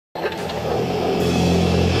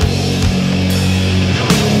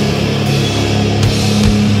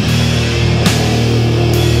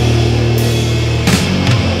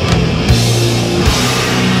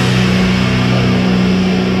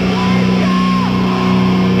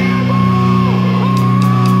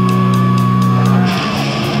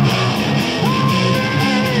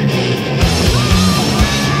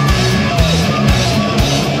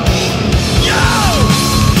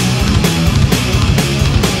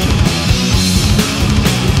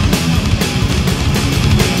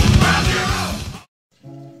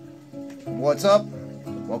What's up?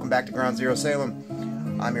 Welcome back to Ground Zero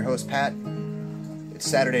Salem. I'm your host, Pat. It's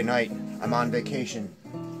Saturday night. I'm on vacation.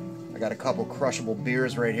 I got a couple crushable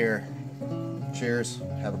beers right here. Cheers.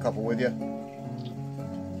 Have a couple with you.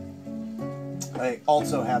 I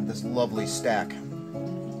also have this lovely stack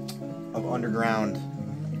of underground,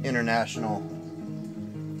 international,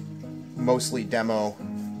 mostly demo,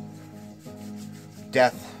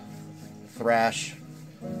 death, thrash,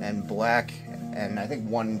 and black, and I think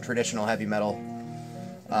one traditional heavy metal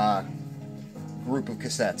group of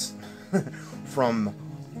cassettes from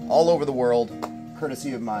all over the world,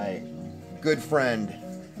 courtesy of my good friend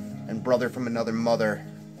and brother from another mother,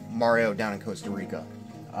 Mario, down in Costa Rica.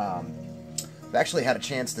 I've actually had a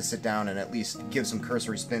chance to sit down and at least give some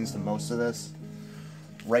cursory spins to most of this.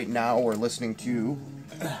 Right now we're listening to,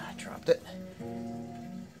 I dropped it,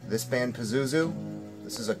 this band Pazuzu.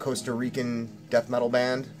 This is a Costa Rican death metal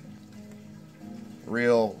band.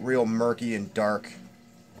 Real murky and dark.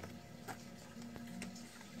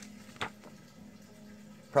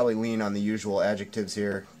 Probably lean on the usual adjectives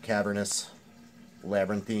here. Cavernous,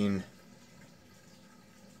 labyrinthine,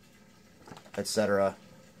 etc.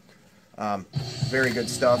 Very good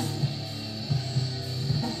stuff.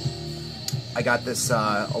 I got this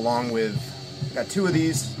along with, I got two of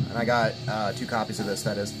these, and I got 2 copies of this,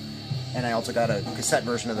 that is. And I also got a cassette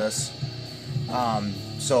version of this.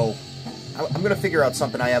 So I'm going to figure out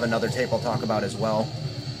something. I have another tape I'll talk about as well.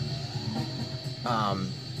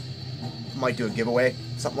 Might do a giveaway,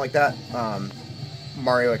 something like that.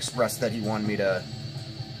 Mario expressed that he wanted me to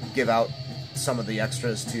give out some of the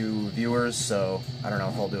extras to viewers, so I don't know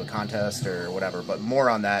if I'll do a contest or whatever, but more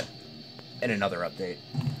on that in another update.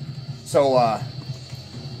 So,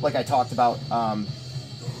 like I talked about,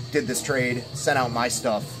 did this trade, sent out my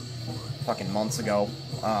stuff fucking months ago.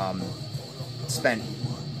 Spent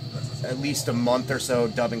at least a month or so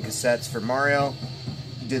dubbing cassettes for Mario.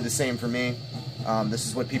 He did the same for me. This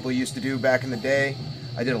is what people used to do back in the day.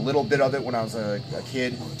 I did a little bit of it when I was a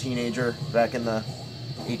kid, teenager, back in the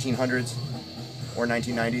 1800s or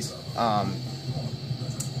 1990s.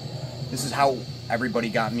 This is how everybody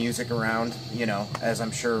got music around, you know, as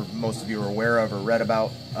I'm sure most of you are aware of or read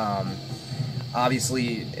about.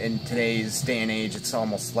 Obviously, in today's day and age, it's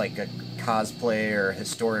almost like a cosplay or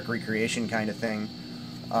historic recreation kind of thing.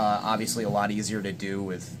 Obviously, a lot easier to do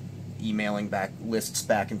with emailing back lists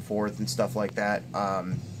back and forth and stuff like that.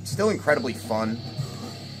 Still incredibly fun,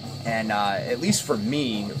 and at least for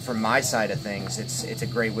me, from my side of things, it's a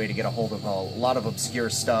great way to get a hold of a lot of obscure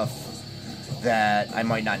stuff that I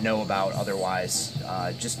might not know about otherwise.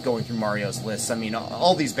 Just going through Mario's lists. I mean,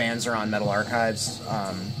 all these bands are on Metal Archives,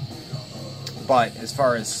 but as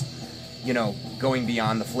far as, you know, going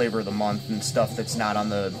beyond the flavor of the month and stuff that's not on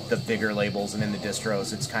the bigger labels and in the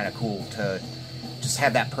distros, it's kind of cool to just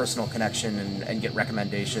have that personal connection and get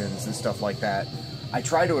recommendations and stuff like that. I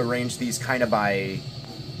try to arrange these kind of by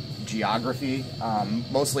geography,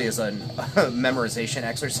 mostly as a memorization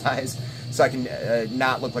exercise, so I can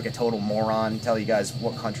not look like a total moron, tell you guys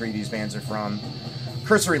what country these bands are from.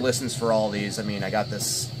 Cursory listens for all these. I mean, I got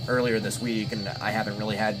this earlier this week, and I haven't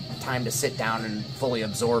really had time to sit down and fully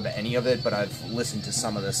absorb any of it, but I've listened to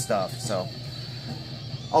some of this stuff, so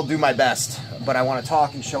I'll do my best. But I want to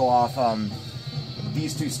talk and show off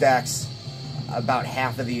these 2 stacks. About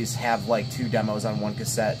half of these have like 2 demos on one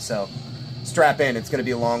cassette, so strap in, it's going to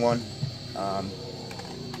be a long one.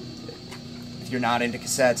 If you're not into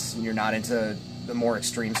cassettes and you're not into the more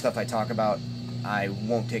extreme stuff I talk about, I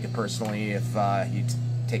won't take it personally. If you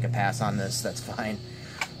take a pass on this, that's fine.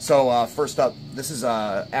 So first up, this is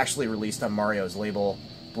actually released on Mario's label,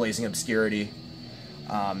 Blazing Obscurity.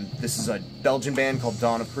 This is a Belgian band called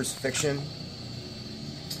Dawn of Crucifixion.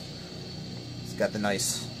 It's got the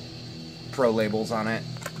nice pro labels on it.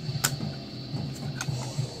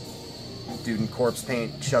 Dude in corpse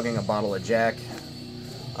paint chugging a bottle of Jack.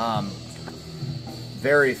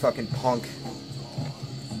 Very fucking punk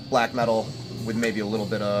black metal with maybe a little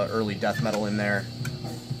bit of early death metal in there.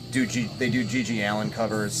 They do G.G. Allen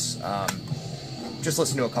covers. Just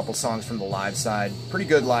listen to a couple songs from the live side. Pretty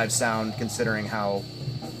good live sound considering how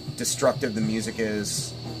destructive the music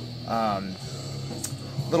is.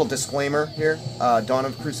 Little disclaimer here. Dawn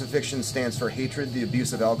of Crucifixion stands for hatred, the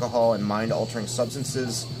abuse of alcohol and mind-altering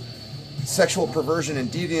substances, sexual perversion and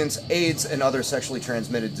deviance, AIDS and other sexually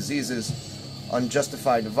transmitted diseases,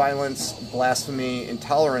 unjustified violence, blasphemy,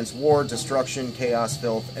 intolerance, war, destruction, chaos,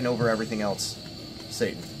 filth, and over everything else,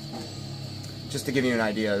 Satan. Just to give you an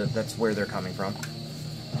idea, that's where they're coming from.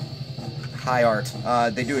 High art.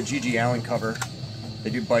 They do a G.G. Allen cover. They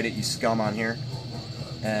do Bite It, You Scum on here.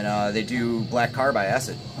 And they do Black Car by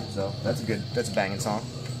Acid. So that's a banging song.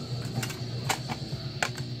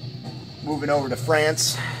 Moving over to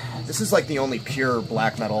France. This is like the only pure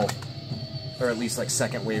black metal, or at least like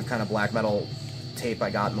second wave kind of black metal tape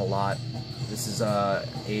I got in the lot. This is a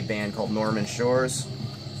band called Norman Shores.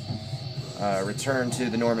 Return to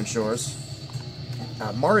the Norman Shores.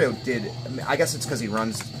 Mario did, I guess it's because he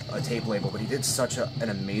runs a tape label, but he did such an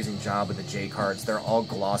amazing job with the J cards. They're all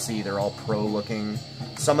glossy, they're all pro looking.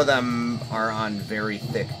 Some of them are on very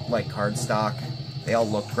thick, like cardstock. They all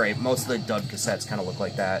look great. Most of the dud cassettes kind of look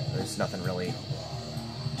like that. There's nothing really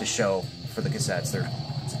to show for the cassettes.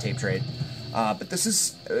 It's a tape trade. But this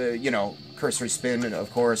is, you know, Cursory Spin, and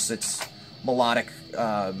of course it's melodic,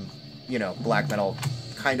 you know, black metal,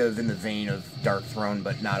 kind of in the vein of Dark Throne,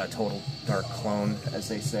 but not a total dark clone, as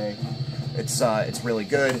they say. It's really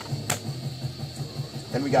good.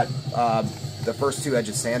 Then we got the first two Edge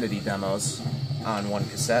of Sanity demos on one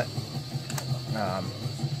cassette.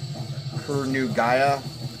 Cornucopia,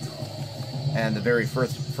 and the very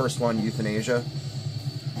first one, Euthanasia.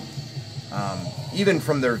 Even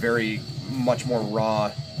from their very much more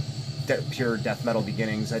raw, pure death metal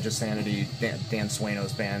beginnings, Edge of Sanity, Dan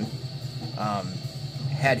Sueno's band,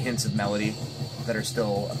 had hints of melody that are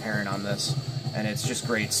still apparent on this, and it's just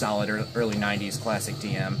great, solid early '90s classic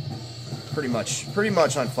DM. Pretty much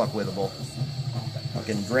unfuckwithable.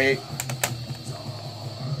 Fucking great.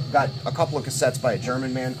 Got a couple of cassettes by a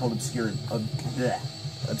German band called Obscure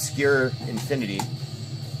Infinity.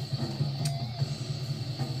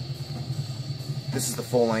 This is the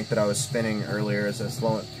full length that I was spinning earlier as I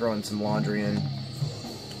was throwing some laundry in.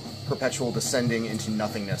 Perpetual Descending into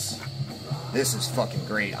Nothingness. This is fucking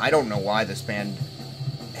great. I don't know why this band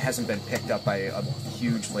hasn't been picked up by a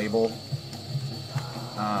huge label.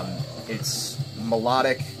 It's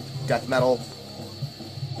melodic death metal,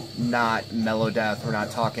 not mellow death. We're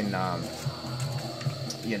not talking,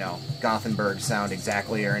 you know, Gothenburg sound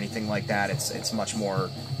exactly or anything like that. It's much more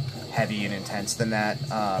heavy and intense than that,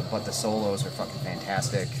 but the solos are fucking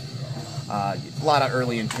fantastic. A lot of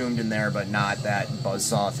early Entombed in there, but not that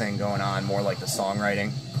buzzsaw thing going on, more like the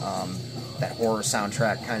songwriting, that horror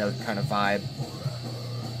soundtrack kind of vibe.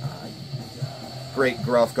 Great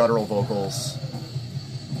gruff guttural vocals,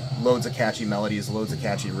 loads of catchy melodies, loads of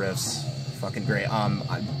catchy riffs, fucking great.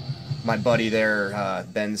 My buddy there,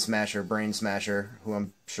 Ben Smasher, Brain Smasher, who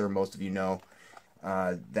I'm sure most of you know,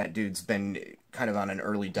 that dude's been kind of on an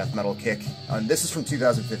early death metal kick. This is from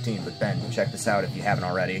 2015, but Ben, check this out if you haven't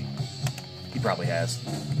already. He probably has.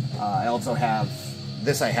 I also have,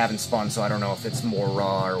 this I haven't spun, so I don't know if it's more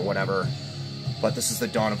raw or whatever, but this is the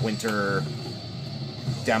Dawn of Winter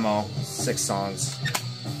demo, 6 songs.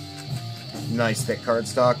 Nice thick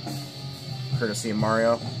cardstock, courtesy of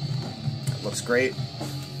Mario. It looks great.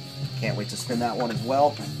 Can't wait to spin that one as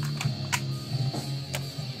well.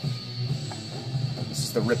 This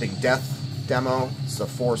is the Ripping Death demo. It's a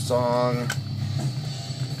 4-song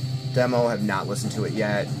demo. Have not listened to it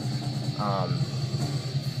yet.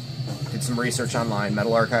 Did some research online.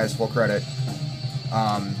 Metal Archives, full credit.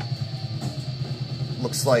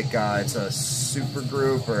 Looks like it's a super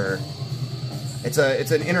group, or it's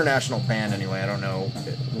an international band anyway. I don't know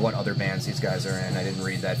what other bands these guys are in. I didn't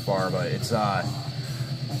read that far, but it's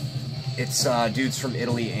dudes from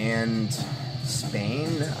Italy and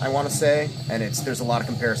Spain, I want to say, and there's a lot of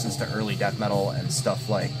comparisons to early death metal and stuff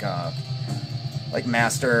like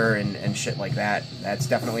Master and shit like that. That's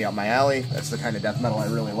definitely up my alley. That's the kind of death metal I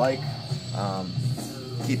really like.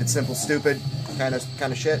 Keep it simple, stupid kind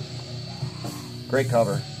of shit. Great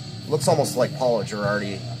cover. Looks almost like Paulo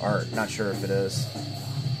Girardi art. Not sure if it is.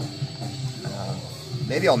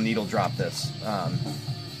 Maybe I'll needle drop this.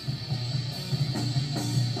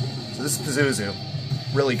 So this is Pazuzu.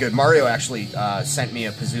 Really good. Mario actually sent me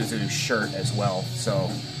a Pazuzu shirt as well,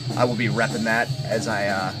 so I will be repping that as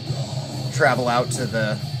I travel out to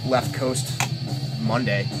the left coast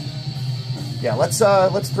Monday. Yeah, let's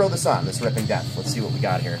throw this on, this Ripping Death. Let's see what we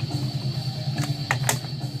got here.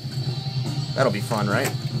 That'll be fun,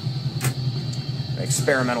 right?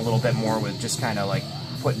 Experiment a little bit more with just kind of like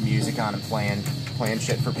putting music on and playing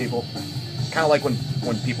shit for people. Kind of like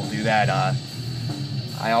when people do that.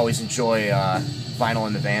 I always enjoy Vinyl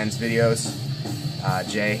in the Vans videos,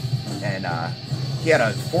 Jay, and he had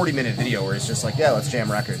a 40-minute video where he's just like, yeah, let's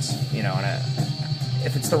jam records, you know, and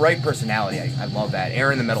if it's the right personality, I love that.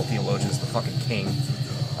 Aaron the Metal Theologian is the fucking king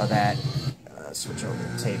of that. Switch over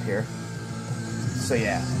the tape here. So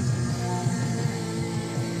yeah.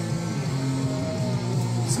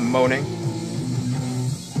 Some moaning.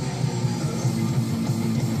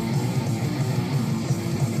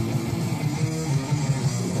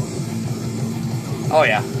 Oh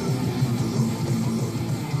yeah.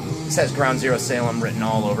 This has Ground Zero Salem written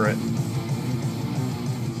all over it.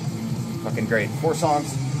 Fucking great. 4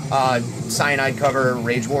 songs. Cyanide cover,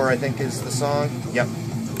 Rage War, I think is the song. Yep.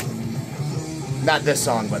 Not this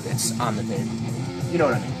song, but it's on the tape. You know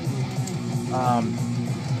what I mean.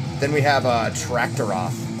 Then we have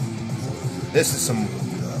Tractoroff. This is some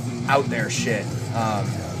out there shit.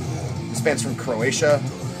 This band's from Croatia.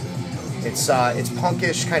 It's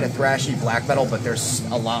punkish, kind of thrashy black metal, but there's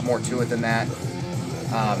a lot more to it than that.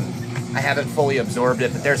 I haven't fully absorbed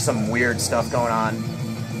it, but there's some weird stuff going on.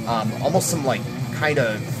 Almost some like kind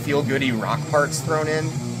of feel-goody rock parts thrown in.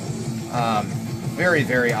 Very,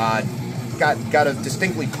 very odd. Got a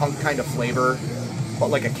distinctly punk kind of flavor, but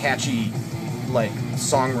like a catchy, like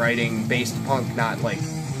songwriting-based punk, not like,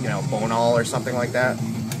 you know, Bonal or something like that.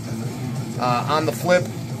 On the flip,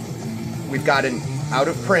 we've got an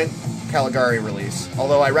out-of-print Caligari release.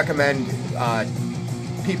 Although I recommend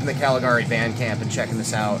peeping the Caligari Bandcamp and checking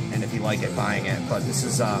this out, and if you like it, buying it. But this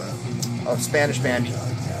is a Spanish band,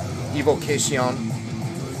 Evocación.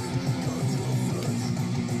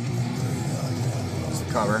 That's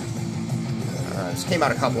the cover. This came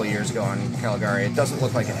out a couple of years ago on Caligari. It doesn't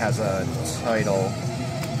look like it has a title.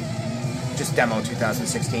 Just demo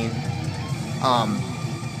 2016.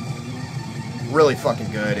 Really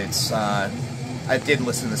fucking good. It's I did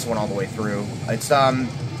listen to this one all the way through. It's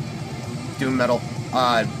doom metal,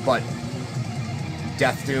 but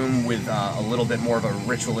death doom with a little bit more of a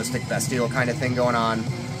ritualistic bestial kind of thing going on.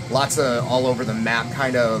 Lots of all over the map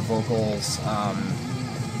kind of vocals.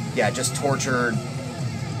 Yeah, just tortured,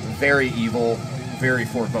 very evil, very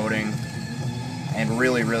foreboding, and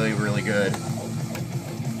really, really, really good.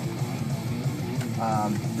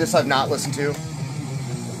 This I've not listened to.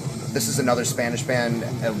 This is another Spanish band,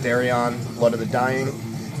 El Darion, Blood of the Dying.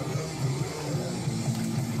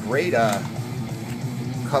 Great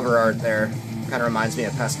cover art there. Kind of reminds me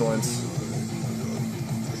of Pestilence.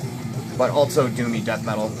 But also doomy death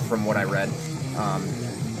metal from what I read.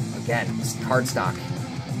 Again, it's cardstock.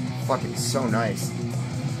 Fucking so nice.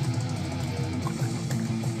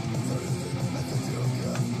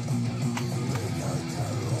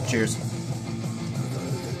 Cheers.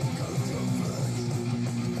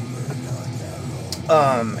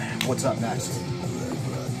 What's up next?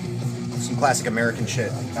 Some classic American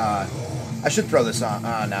shit. I should throw this on.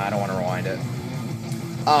 No, I don't want to rewind it.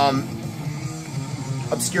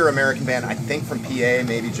 Obscure American band, I think from PA,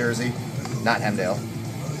 maybe Jersey. Not Hemdale.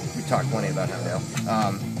 We've talked plenty about Hemdale.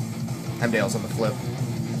 Hemdale's on the flip.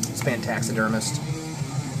 This band Taxidermist.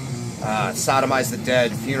 Sodomize the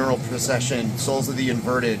Dead, Funeral Procession, Souls of the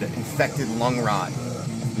Inverted, Infected Lung Rot,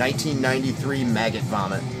 1993 Maggot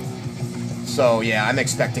Vomit. So yeah, I'm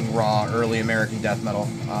expecting raw, early American death metal.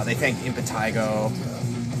 They thank Impetigo,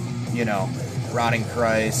 you know, Rotting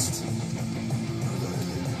Christ.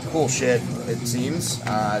 Cool shit, it seems.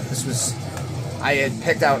 I had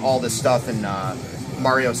picked out all this stuff, and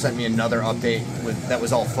Mario sent me another update that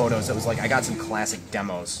was all photos. That was like, I got some classic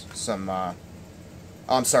demos. Oh,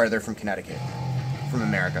 I'm sorry, they're from Connecticut, from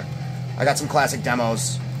America. I got some classic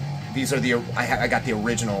demos. These are I got the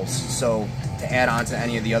originals. So to add on to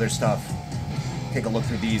any of the other stuff, take a look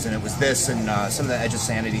through these, and it was this and some of the Edge of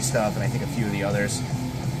Sanity stuff, and I think a few of the others.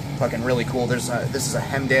 Fucking really cool. This is a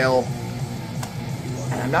Hemdale,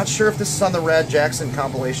 and I'm not sure if this is on the Red Jackson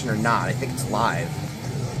compilation or not. I think it's live.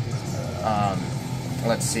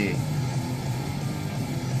 Let's see.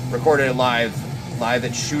 Recorded live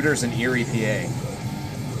at Shooters in Erie, PA.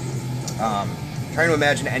 Trying to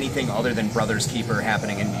imagine anything other than Brothers Keeper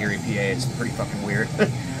happening in Erie, PA. It's pretty fucking weird.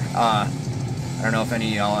 I don't know if any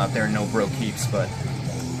of y'all out there know Bro Keeps, but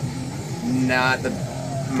not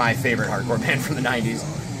my favorite hardcore band from the 90s.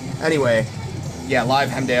 Anyway, yeah, live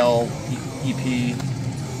Hemdale EP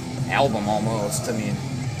album almost. I mean,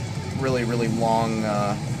 really, really long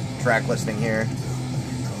track listing here.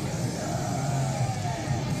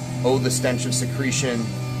 Oh, the Stench of Secretion,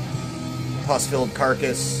 Pus-Filled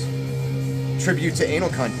Carcass, Tribute to Anal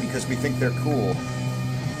Cunt because we think they're cool.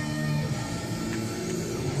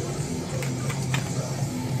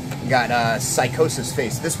 Got Psychosis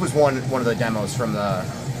Face. This was one of the demos from the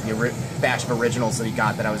batch of originals that he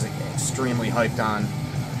got that I was extremely hyped on.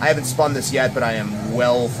 I haven't spun this yet, but I am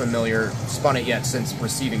well familiar. Spun it yet since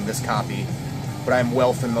receiving this copy, but I am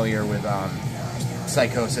well familiar with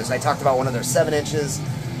Psychosis. I talked about one of their 7 inches.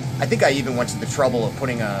 I think I even went to the trouble of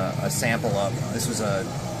putting a sample up. This was a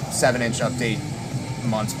 7-inch update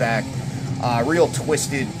months back. Real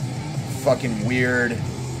twisted, fucking weird.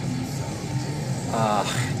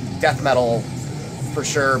 Death metal for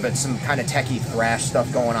sure, but some kind of techie thrash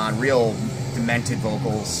stuff going on. Real demented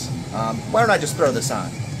vocals. Why don't I just throw this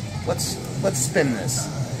on? Let's spin this.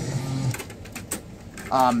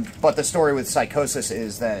 But the story with Psychosis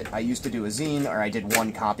is that I used to do a zine, or I did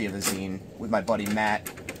one copy of a zine with my buddy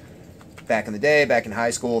Matt back in the day, back in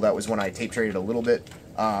high school. That was when I tape traded a little bit.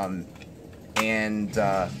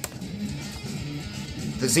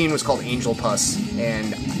 The zine was called Angel Puss,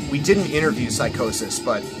 and we didn't interview Psychosis,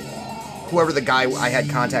 but whoever the guy I had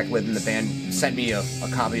contact with in the band sent me a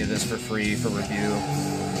copy of this for free for review.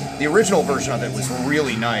 The original version of it was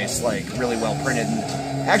really nice, like really well printed.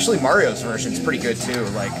 And actually, Mario's version's pretty good too.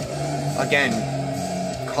 Like, again,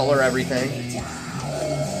 color everything.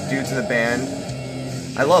 Dudes in the band.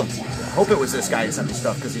 I hope it was this guy who sent me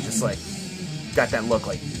stuff, because he just like got that look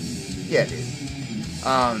like, yeah, dude.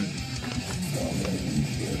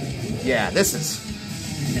 Yeah, this is.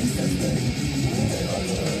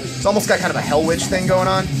 It's almost got kind of a Hell Witch thing going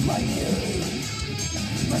on.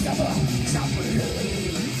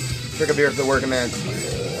 Drink a beer for the working man.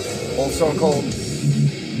 Old Stone Cold.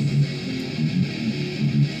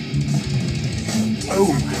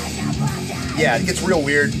 Oh. Yeah, it gets real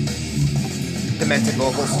weird. Demented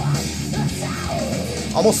vocals.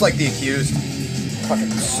 Almost like The Accused. Fucking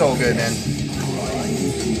so good, man.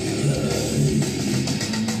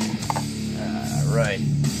 Right.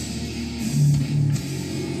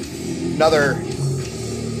 Another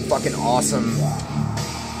fucking awesome,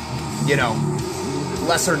 you know,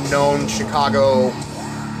 lesser known Chicago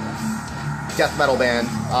death metal band.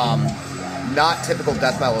 Not typical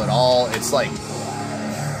death metal at all. It's like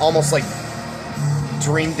almost like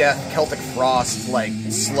Dream Death, Celtic Frost, like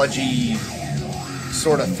sludgy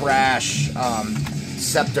sort of thrash.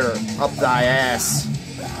 Scepter, up thy ass.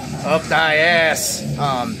 Up thy ass.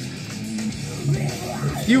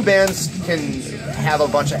 Few bands can have a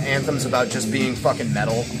bunch of anthems about just being fucking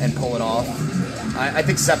metal and pull it off. I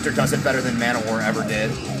think Scepter does it better than Manowar ever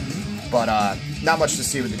did. But not much to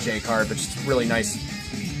see with the J card, but just really nice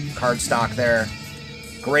card stock there.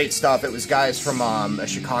 Great stuff. It was guys from a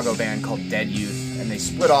Chicago band called Dead Youth, and they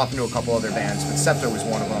split off into a couple other bands, but Scepter was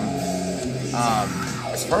one of them.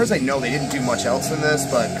 As far as I know, they didn't do much else than this,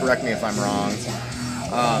 but correct me if I'm wrong.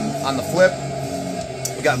 On the flip,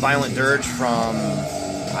 we got Violent Dirge from,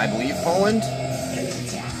 I believe, Poland. I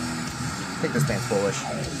think this band's Polish.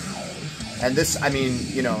 And this, I mean,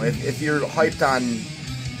 you know, if you're hyped on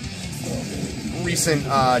recent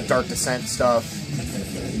Dark Descent stuff,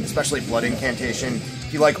 especially Blood Incantation,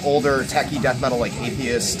 if you like older techie death metal like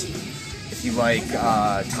Atheist, if you like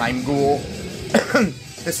Time Ghoul,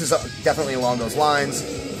 this is definitely along those lines.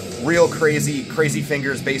 Real crazy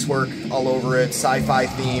fingers, bass work all over it, sci-fi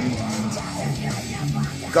themed,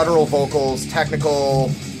 guttural vocals,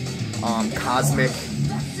 technical, cosmic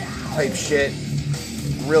type shit.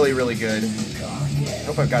 Really, really good. I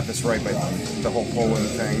hope I've got this right by the whole Poland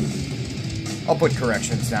thing. I'll put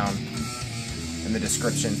corrections down in the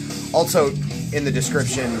description. Also, in the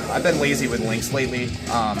description, I've been lazy with links lately.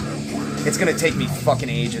 It's gonna take me fucking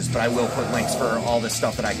ages, but I will put links for all this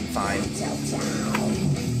stuff that I can find.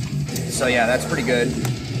 So yeah, that's pretty good.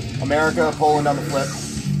 America, Poland on the flip.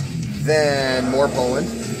 Then more Poland.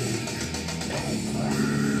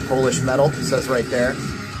 Polish metal, it says right there.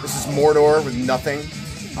 This is Mordor with Nothing.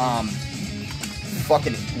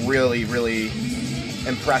 Fucking really, really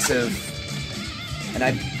impressive.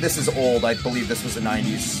 And this is old. I believe this was a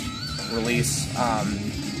 90s release.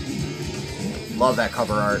 Love that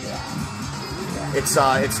cover art. It's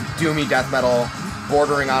doomy death metal,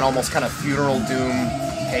 bordering on almost kind of funeral doom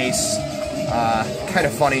pace. Kind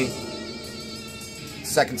of funny.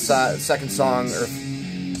 Second song, or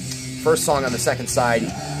first song on the second side,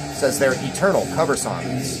 says their Eternal cover song.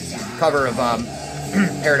 It's a cover of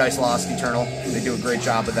Paradise Lost, Eternal. They do a great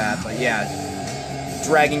job with that. But yeah,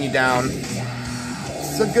 dragging you down.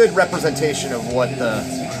 It's a good representation of what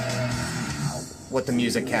the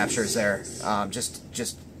music captures there.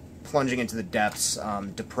 Just plunging into the depths,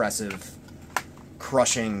 depressive,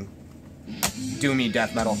 crushing, doomy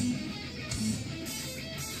death metal.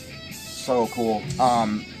 So cool.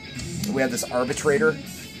 We have this Arbitrator.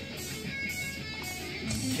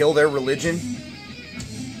 Kill Their Religion.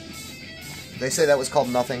 They say that was called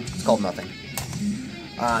Nothing. It's called Nothing.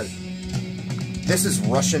 This is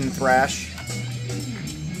Russian thrash.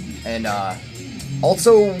 And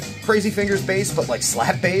also Crazy Fingers bass, but like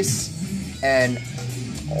slap bass. And,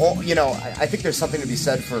 you know, I think there's something to be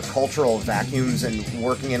said for cultural vacuums and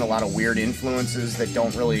working in a lot of weird influences that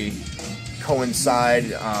don't really coincide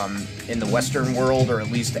in the Western world, or at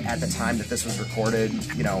least at the time that this was recorded,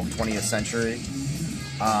 you know, 20th century.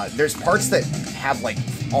 There's parts that have like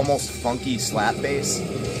almost funky slap bass,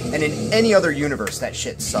 and in any other universe that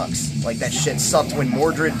shit sucks. Like that shit sucked when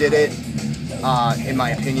Mordred did it, in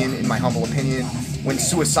my opinion, in my humble opinion. when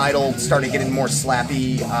Suicidal started getting more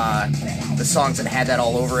slappy, the songs that had that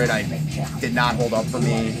all over it, I did not hold up for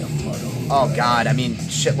me. Oh god, I mean,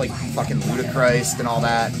 shit like fucking Ludacris and all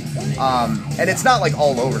that. And it's not like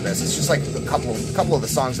all over this. It's just like a couple of the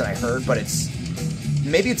songs that I heard, but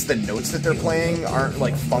maybe it's the notes that they're playing aren't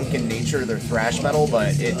like funk in nature. They're thrash metal,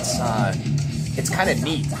 but it's kind of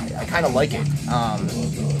neat. I kind of like it.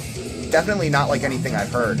 Definitely not like anything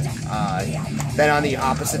I've heard. Then on the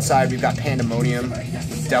opposite side, we've got Pandemonium,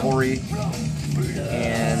 Devilry,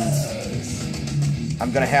 and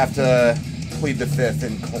I'm gonna have to plead the fifth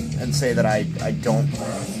and say that I don't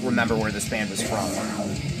remember where this band was from.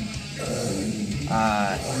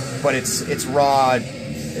 But it's raw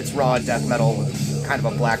death metal with kind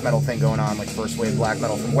of a black metal thing going on, like first wave black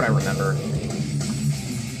metal from what I remember.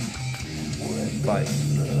 But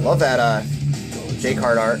love that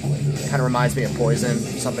J-card art. Kind of reminds me of Poison,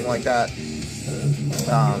 something like that.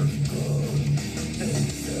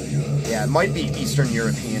 Yeah, it might be Eastern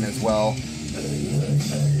European as well.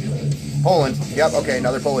 Poland. Yep, okay,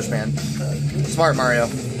 another Polish band. Smart, Mario.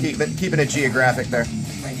 Keeping it geographic there.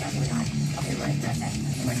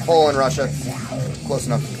 Poland, Russia. Close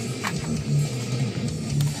enough.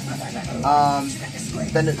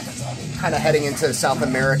 Then kind of heading into South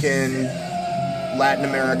American, Latin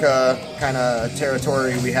America kind of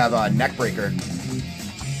territory, we have Neckbreaker.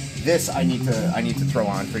 This I need to throw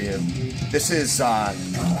on for you. This is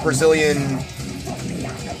Brazilian.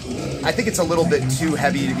 I think it's a little bit too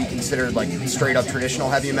heavy to be considered like straight up traditional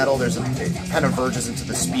heavy metal. It kind of verges into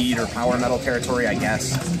the speed or power metal territory, I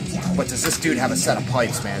guess. But does this dude have a set of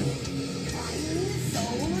pipes, man?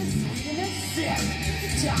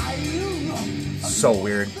 So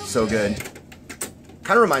weird, so good.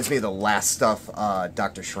 Kind of reminds me of the last stuff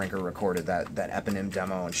Dr. Shrinker recorded, that Eponym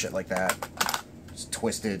demo and shit like that. Just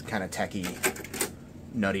twisted, kind of techie,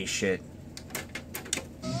 nutty shit.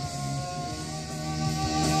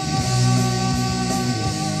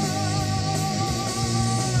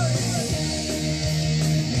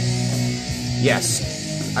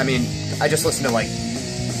 Yes, I mean, I just listened to like,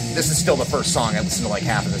 this is still the first song, I listened to like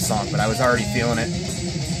half of the song, but I was already feeling it.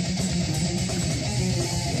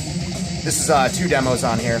 This is 2 demos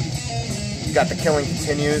on here. You got The Killing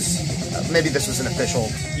Continues. Maybe this was an official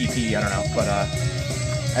EP, I don't know. But,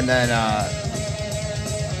 and then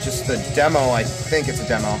just the demo, I think it's a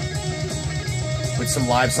demo, with some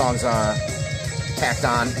live songs tacked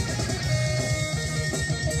on.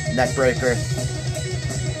 Neckbreaker.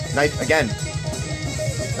 Nice, again,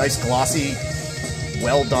 nice glossy,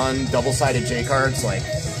 well done, double-sided J-cards. Like,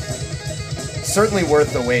 certainly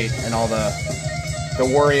worth the wait and all the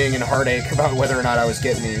worrying and heartache about whether or not I was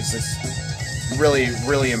getting these. Just really,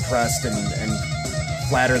 really impressed and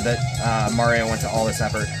flattered that Mario went to all this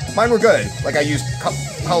effort. Mine were good. Like, I used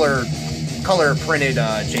color printed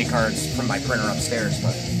J-cards from my printer upstairs,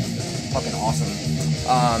 but fucking awesome.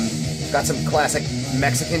 Got some classic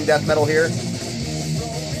Mexican death metal here.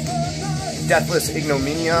 Deathless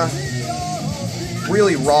Ignominia.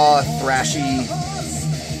 Really raw, thrashy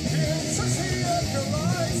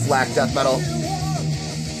black death metal.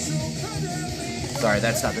 Sorry,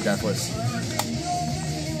 that's not the Deathless.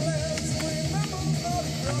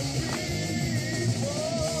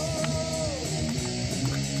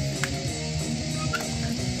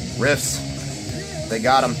 Riffs. They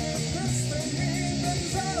got them.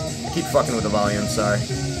 Keep fucking with the volume, sorry.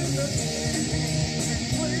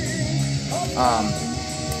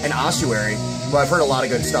 And Ossuary, who I've heard a lot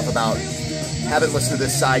of good stuff about. Haven't listened to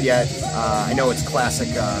this side yet. I know it's classic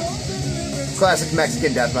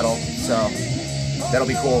Mexican death metal, so that'll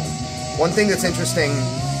be cool. One thing that's interesting,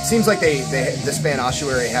 seems like this band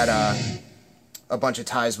Ossuary had a bunch of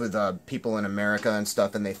ties with people in America and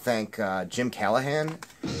stuff, and they thank Jim Callahan.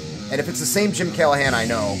 And if it's the same Jim Callahan I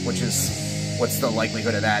know, which is, what's the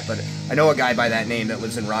likelihood of that, but I know a guy by that name that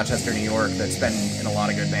lives in Rochester, New York, that's been in a lot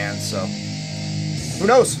of good bands, so who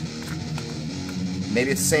knows? Maybe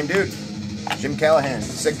it's the same dude. Jim Callahan,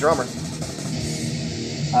 sick drummer.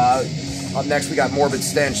 Up next we got Morbid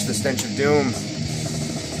Stench, the Stench of Doom.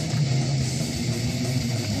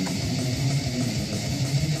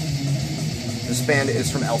 This band is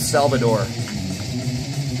from El Salvador.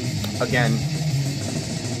 Again,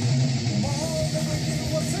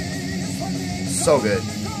 so good.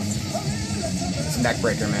 It's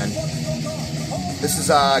Neckbreaker, man. This is,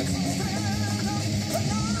 I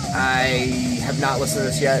have not listened to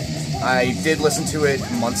this yet. I did listen to it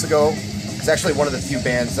months ago. It's actually one of the few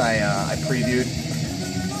bands I previewed.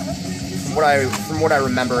 From what I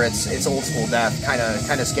remember, it's old school death, kind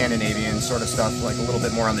of Scandinavian sort of stuff, like a little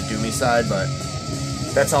bit more on the doomy side, but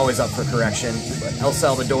that's always up for correction. But El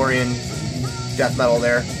Salvadorian death metal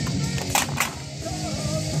there.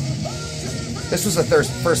 This was the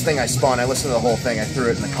first thing I spun. I listened to the whole thing. I threw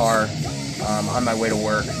it in the car on my way to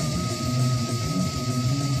work.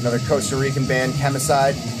 Another Costa Rican band,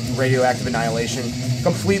 Chemicide, Radioactive Annihilation.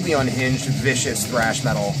 Completely unhinged, vicious thrash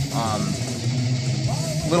metal.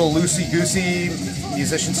 Little loosey-goosey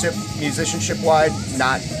musicianship-wide,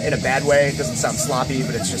 not in a bad way. It doesn't sound sloppy,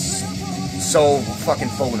 but it's just so fucking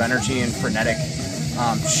full of energy and frenetic.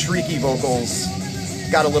 Shrieky vocals.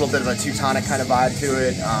 Got a little bit of a Teutonic kind of vibe to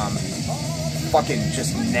it. Fucking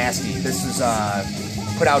just nasty. This is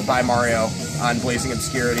put out by Mario on Blazing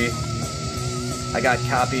Obscurity. I got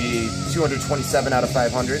copy 227 out of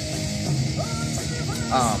 500.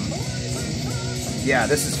 Yeah,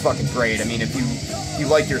 this is fucking great. I mean, if you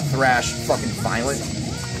like your thrash fucking violent,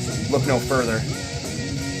 look no further.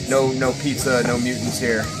 No pizza, no mutants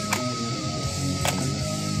here.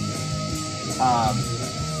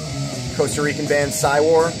 Costa Rican band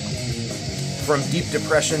Psywar. From deep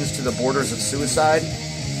depressions to the borders of suicide.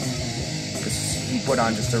 He put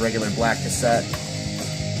on just a regular black cassette.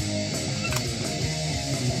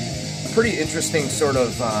 Pretty interesting sort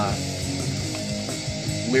of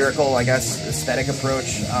lyrical, I guess, aesthetic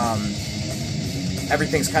approach.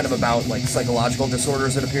 Everything's kind of about like psychological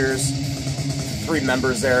disorders, it appears. 3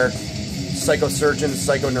 members there: psychosurgeon,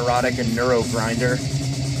 psychoneurotic, and neurogrinder.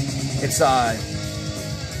 It's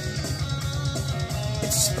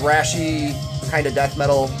thrashy kind of death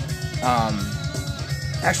metal.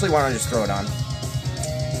 Actually, why don't I just throw it on?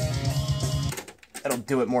 That'll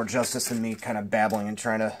do it more justice than me kind of babbling and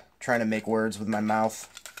trying to make words with my mouth.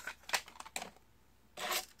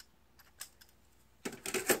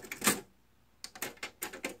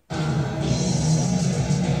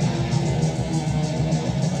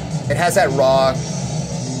 It has that raw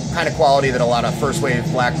kind of quality that a lot of first wave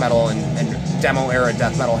black metal and demo era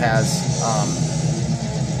death metal has.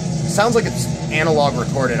 Sounds like it's analog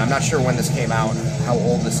recorded. I'm not sure when this came out, how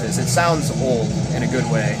old this is. It sounds old in a good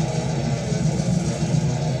way.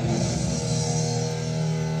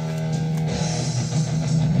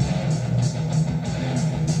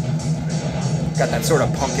 Got that sort of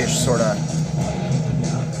punkish, sort of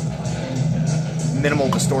minimal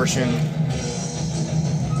distortion.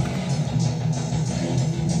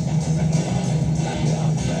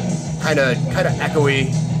 Kind of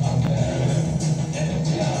echoey,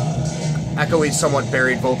 somewhat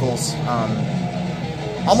buried vocals.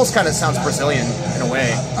 Almost kind of sounds Brazilian in a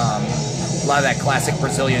way. A lot of that classic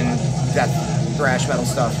Brazilian death thrash metal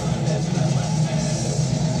stuff.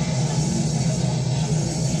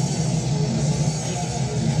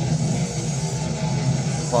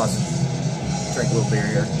 Pause. Drink a little beer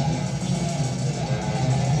here.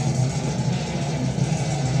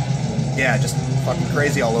 Yeah, just fucking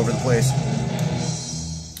crazy all over the place.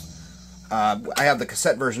 I have the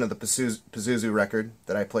cassette version of the Pazuzu record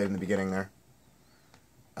that I played in the beginning there.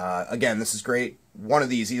 Again, this is great. One of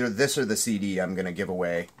these, either this or the CD, I'm going to give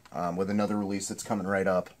away with another release that's coming right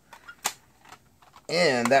up.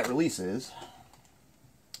 And that release is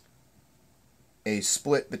a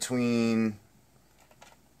split between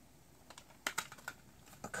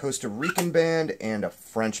a Costa Rican band and a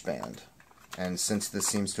French band. And since this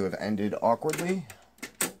seems to have ended awkwardly,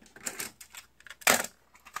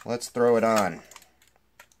 let's throw it on.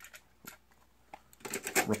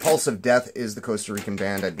 Repulsive Death is the Costa Rican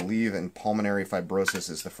band, I believe, and Pulmonary Fibrosis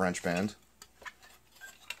is the French band.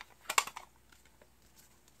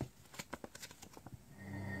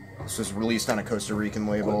 This was released on a Costa Rican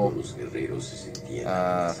label.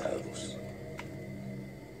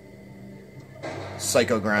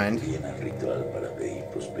 Psycho Grind.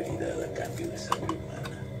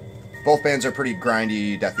 Both bands are pretty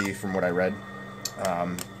grindy, deathy from what I read.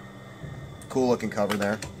 Cool looking cover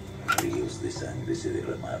there.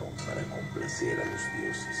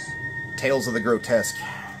 Tales of the Grotesque.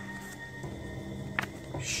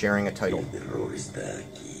 Sharing a title.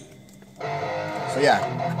 So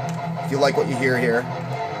yeah, if you like what you hear here,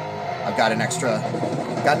 I've got an extra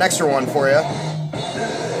one for you.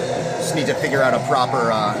 Just need to figure out a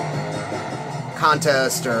proper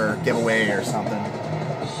contest or giveaway or something.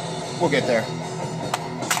 We'll get there.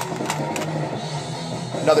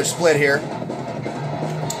 Another split here.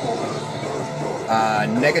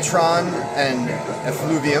 Negatron and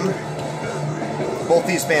Effluvium. Both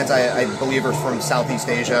these bands I believe are from Southeast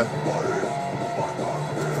Asia.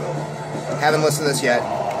 Haven't listened to this yet.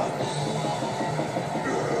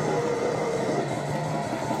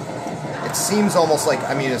 It seems almost like,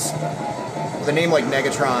 I mean, it's, with a name like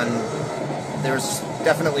Negatron, there's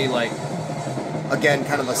definitely like, again,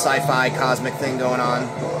 kind of a sci-fi cosmic thing going on.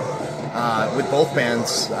 with both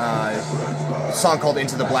bands. A song called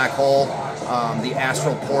Into the Black Hole, The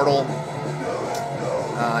Astral Portal.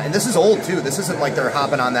 And this is old too. This isn't like they're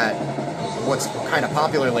hopping on that what's kind of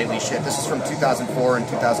popular lately shit. This is from 2004 and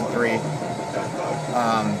 2003.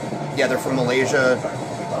 Yeah, they're from Malaysia.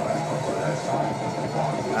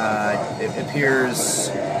 It appears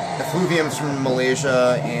Effluvium's from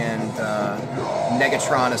Malaysia and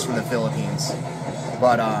Negatron is from the Philippines.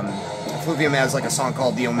 But Effluvium has like a song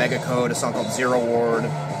called The Omega Code, a song called Zero Ward,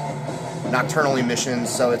 Nocturnal Emissions,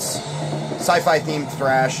 so it's sci-fi themed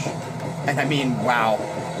thrash. And I mean, wow,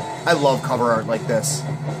 I love cover art like this.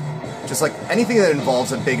 Just like anything that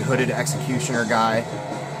involves a big hooded executioner guy.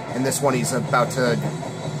 And this one, he's about to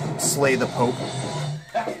slay the Pope.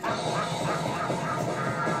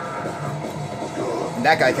 And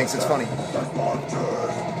that guy thinks it's funny.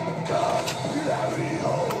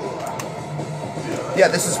 Yeah,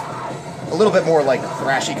 this is a little bit more like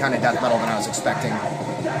thrashy kind of death metal than I was expecting.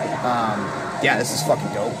 Yeah, this is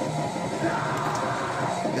fucking dope.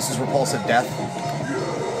 This is Repulsive Death.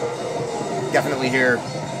 Definitely hear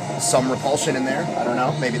some repulsion in there. I don't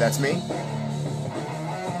know, maybe that's me.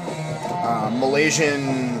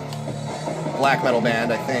 Malaysian black metal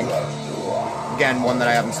band, I think. Again, one that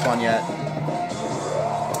I haven't spun yet.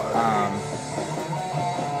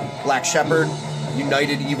 Black Shepherd,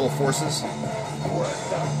 United Evil Forces.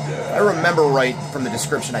 I remember right from the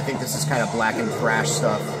description, I think this is kind of black and thrash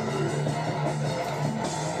stuff.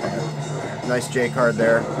 Nice J card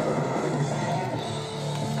there.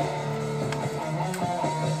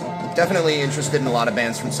 Definitely interested in a lot of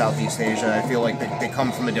bands from Southeast Asia. I feel like they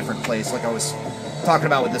come from a different place, like I was talking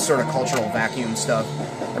about with this sort of cultural vacuum stuff.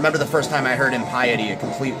 I remember the first time I heard Impiety,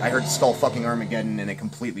 I heard Skull Fucking Armageddon, and it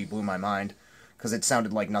completely blew my mind, because it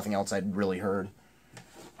sounded like nothing else I'd really heard.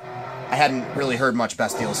 I hadn't really heard much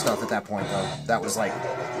Bestial stuff at that point, though. That was like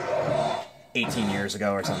 18 years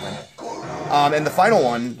ago or something. And the final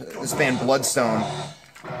one, this band Bloodstone,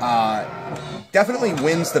 definitely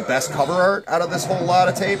wins the best cover art out of this whole lot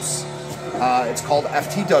of tapes. It's called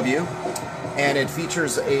FTW, and it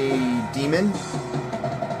features a demon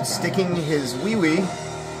sticking his wee-wee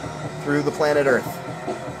through the planet Earth.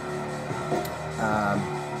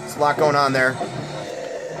 There's a lot going on there.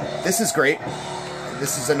 This is great.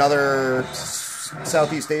 This is another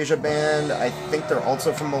Southeast Asia band. I think they're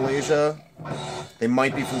also from Malaysia. They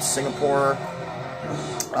might be from Singapore.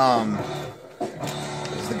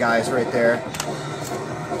 There's the guys right there.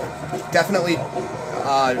 Definitely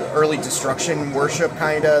early Destruction worship,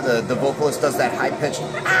 kinda. The vocalist does that high-pitched,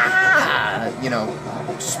 you know,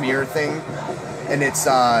 smear thing. And it's,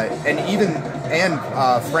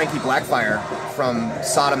 Frankie Blackfire from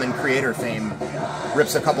Sodom and Creator fame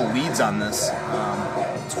rips a couple leads on this.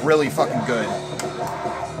 It's really fucking good.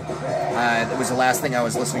 It was the last thing I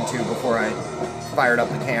was listening to before I fired up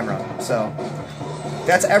the camera. So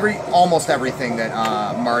that's almost everything that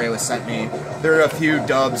Mario has sent me. There are a few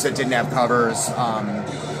dubs that didn't have covers.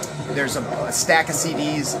 There's a stack of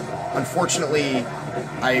CDs. Unfortunately,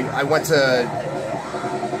 I went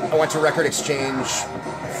to Record Exchange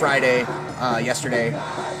Friday, yesterday.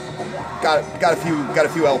 Got a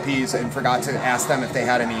few LPs and forgot to ask them if they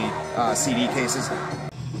had any CD cases.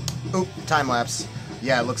 Oop, time lapse.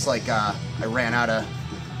 Yeah, it looks like I ran out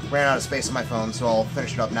of space on my phone, so I'll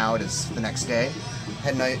finish it up now. It is the next day.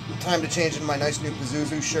 Had time to change into my nice new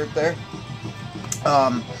Pazuzu shirt there.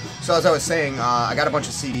 So as I was saying, I got a bunch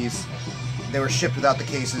of CDs. They were shipped without the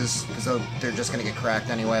cases because they're just gonna get cracked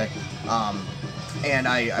anyway. And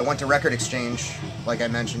I went to Record Exchange, like I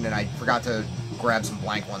mentioned, and I forgot to grab some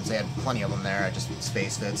blank ones. They had plenty of them there. I just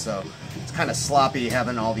spaced it, so it's kind of sloppy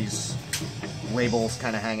having all these labels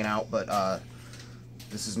kind of hanging out. But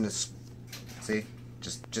this is see,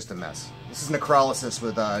 just a mess. This is Necrolysis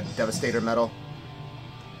with Devastator Metal.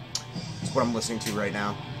 That's what I'm listening to right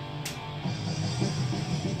now.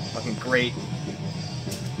 Fucking great,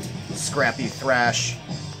 scrappy thrash,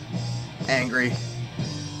 angry,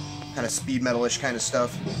 kind of speed metal-ish kind of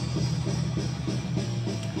stuff.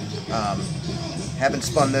 Haven't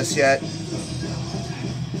spun this yet.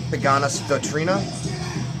 Paganas Doctrina.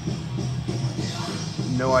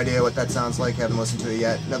 No idea what that sounds like. Haven't listened to it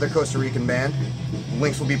yet. Another Costa Rican band.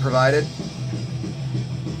 Links will be provided.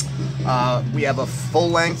 We have a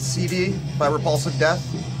full-length CD by Repulsive Death.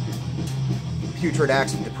 Putrid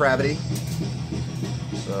Acts of Depravity.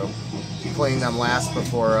 So, playing them last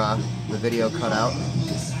before the video cut out.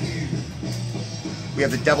 We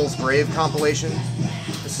have the Devil's Grave compilation.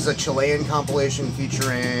 This is a Chilean compilation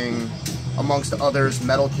featuring, amongst others,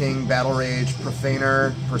 Metal King, Battle Rage,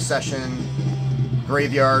 Profaner, Procession,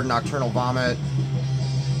 Graveyard, Nocturnal Vomit,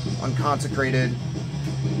 Unconsecrated,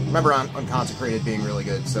 remember Unconsecrated being really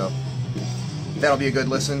good, so that'll be a good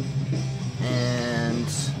listen. And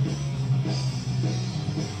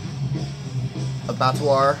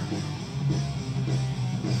Abattoir,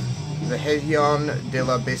 the Legion de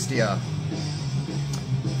la Bestia.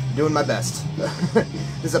 Doing my best.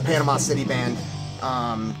 This is a Panama City band.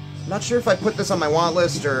 Not sure if I put this on my want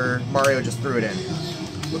list or Mario just threw it in.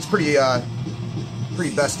 Looks pretty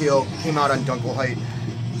bestial. Came out on Dunkelheit.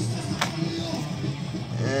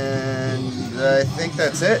 And I think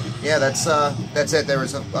that's it. Yeah, that's it. There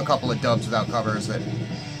was a couple of dubs without covers that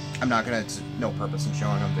I'm not gonna. It's no purpose in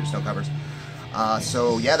showing them. There's no covers.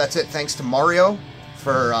 So yeah, that's it. Thanks to Mario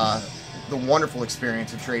for the wonderful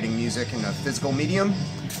experience of trading music in a physical medium.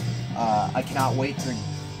 I cannot wait to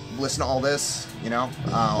listen to all this. You know,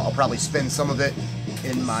 I'll probably spin some of it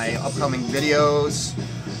in my upcoming videos.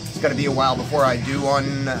 It's going to be a while before I do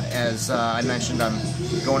one. As I mentioned, I'm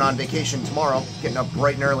going on vacation tomorrow, getting up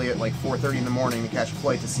bright and early at like 4:30 in the morning to catch a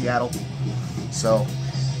flight to Seattle. So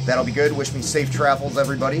that'll be good. Wish me safe travels,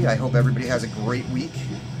 everybody. I hope everybody has a great week.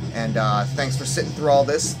 And thanks for sitting through all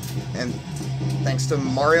this. And thanks to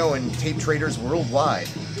Mario and tape traders worldwide.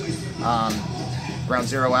 Ground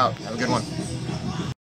Zero out. Have a good one.